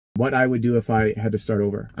what I would do if I had to start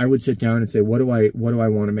over. I would sit down and say, what do I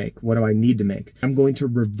want to make? What do I need to make? I'm going to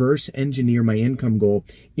reverse engineer my income goal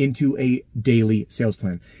into a daily sales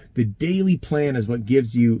plan. The daily plan is what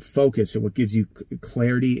gives you focus and what gives you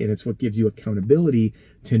clarity, and it's what gives you accountability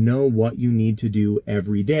to know what you need to do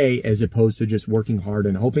every day, as opposed to just working hard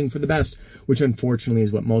and hoping for the best, which unfortunately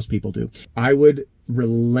is what most people do. I would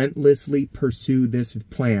relentlessly pursue this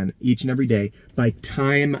plan each and every day by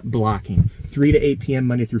time blocking. 3 to 8 p.m.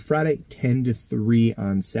 Monday through Friday, 10 to 3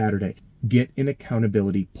 on Saturday. Get an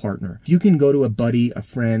accountability partner. If you can go to a buddy, a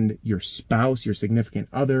friend, your spouse, your significant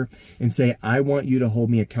other, and say, I want you to hold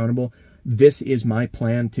me accountable. This is my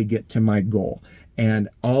plan to get to my goal. And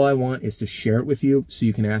all I want is to share it with you so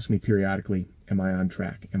you can ask me periodically, am I on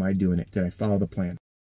track? Am I doing it? Did I follow the plan?